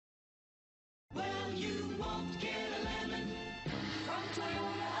won't get a lemon from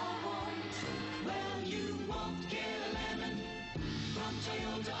Toyota of Orange. Well, you won't get a lemon from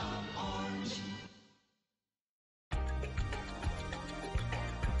Toyota of Orange.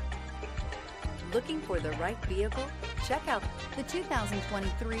 Looking for the right vehicle? Check out the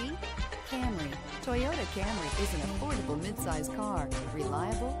 2023 Camry. Toyota Camry is an affordable midsize car,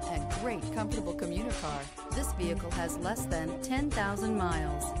 reliable and great comfortable commuter car. This vehicle has less than 10,000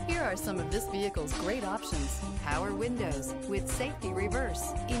 miles. Here are some of this vehicle's great options: power windows with safety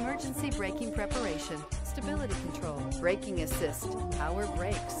reverse, emergency braking preparation, stability control, braking assist, power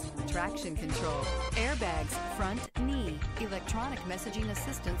brakes, traction control, airbags, front knee, electronic messaging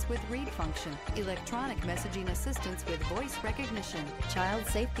assistance with read function, electronic messaging assistance with voice recognition, child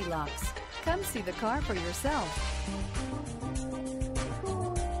safety locks. Come see the car for yourself.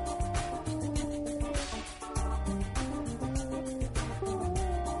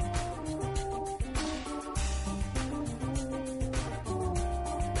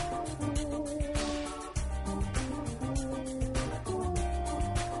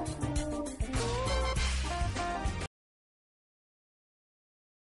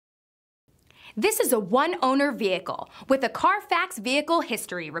 This is a one-owner vehicle with a Carfax Vehicle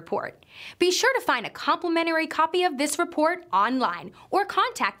History Report. Be sure to find a complimentary copy of this report online or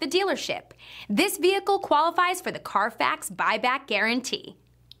contact the dealership. This vehicle qualifies for the Carfax Buyback Guarantee.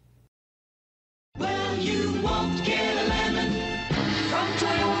 Well, you won't get